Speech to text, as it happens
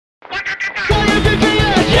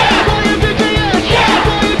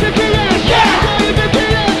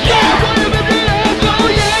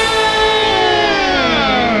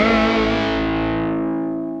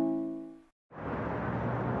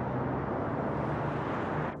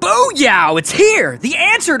Booyah! It's here! The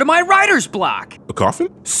answer to my writer's block! A coffin?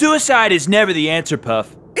 Suicide is never the answer,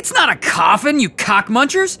 Puff. It's not a coffin, you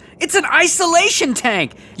cockmunchers! It's an isolation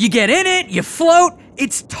tank! You get in it, you float,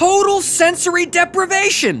 it's total sensory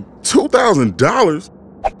deprivation! $2,000?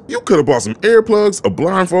 You could have bought some earplugs, a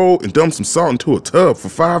blindfold, and dumped some salt into a tub for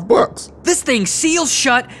 $5. This thing seals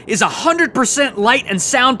shut, is 100% light and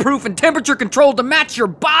soundproof and temperature controlled to match your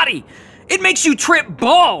body! It makes you trip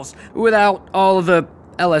balls without all of the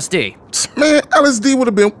LSD. Man, LSD would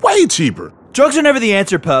have been way cheaper. Drugs are never the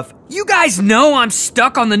answer, Puff. You guys know I'm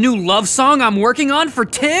stuck on the new love song I'm working on for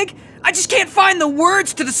Tig? I just can't find the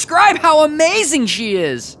words to describe how amazing she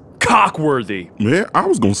is. Cockworthy. Man, I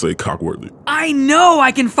was gonna say cockworthy. I know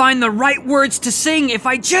I can find the right words to sing if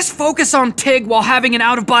I just focus on Tig while having an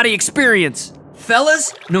out-of-body experience.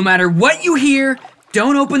 Fellas, no matter what you hear,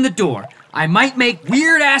 don't open the door. I might make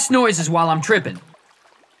weird-ass noises while I'm tripping.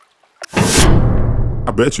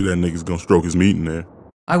 I bet you that nigga's gonna stroke his meat in there.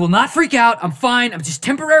 I will not freak out, I'm fine, I'm just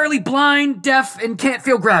temporarily blind, deaf, and can't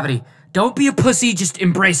feel gravity. Don't be a pussy, just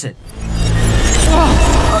embrace it.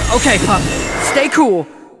 Oh, okay, Puff, stay cool.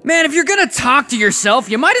 Man, if you're gonna talk to yourself,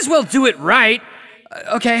 you might as well do it right.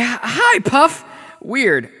 Okay, hi, Puff.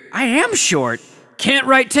 Weird, I am short. Can't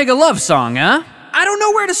write Tig a love song, huh? I don't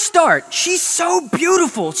know where to start. She's so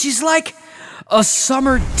beautiful, she's like a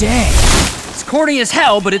summer day. It's corny as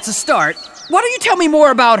hell, but it's a start. Why don't you tell me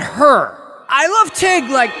more about her? I love Tig,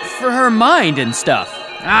 like, for her mind and stuff.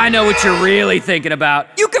 I know what you're really thinking about.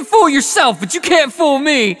 You can fool yourself, but you can't fool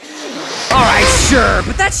me. All right, sure,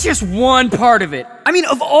 but that's just one part of it. I mean,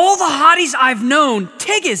 of all the hotties I've known,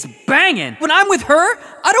 Tig is banging. When I'm with her,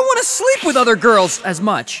 I don't want to sleep with other girls as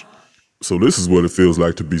much. So this is what it feels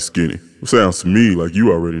like to be skinny. It sounds to me like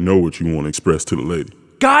you already know what you want to express to the lady.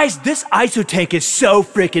 Guys, this ISO tank is so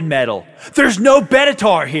freaking metal. There's no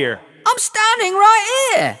Benatar here. I'm standing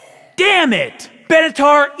right here. Damn it!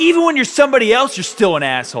 Benatar, even when you're somebody else, you're still an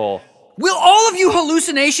asshole. Will all of you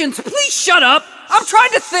hallucinations please shut up? I'm trying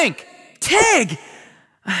to think. Tig!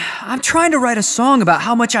 I'm trying to write a song about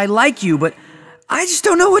how much I like you, but I just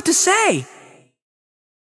don't know what to say.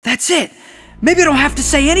 That's it. Maybe I don't have to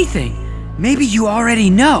say anything. Maybe you already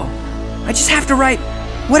know. I just have to write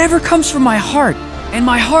whatever comes from my heart. And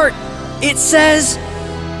my heart, it says,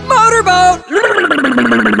 motorboat!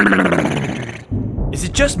 Is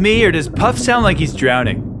it just me, or does Puff sound like he's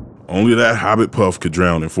drowning? Only that Hobbit Puff could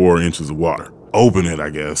drown in 4 inches of water. Open it, I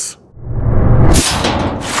guess.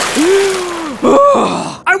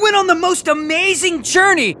 I went on the most amazing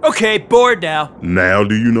journey! Okay, bored now. Now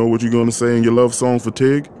do you know what you're gonna say in your love song for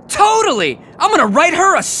Tig? Totally! I'm gonna write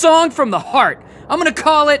her a song from the heart. I'm gonna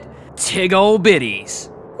call it Tig Ol' Bitties.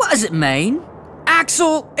 What does it mean?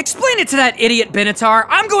 Axel, explain it to that idiot Benatar.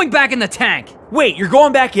 I'm going back in the tank. Wait, you're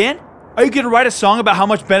going back in? Are you gonna write a song about how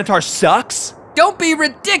much Benatar sucks? Don't be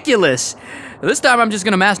ridiculous. This time I'm just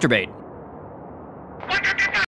gonna masturbate.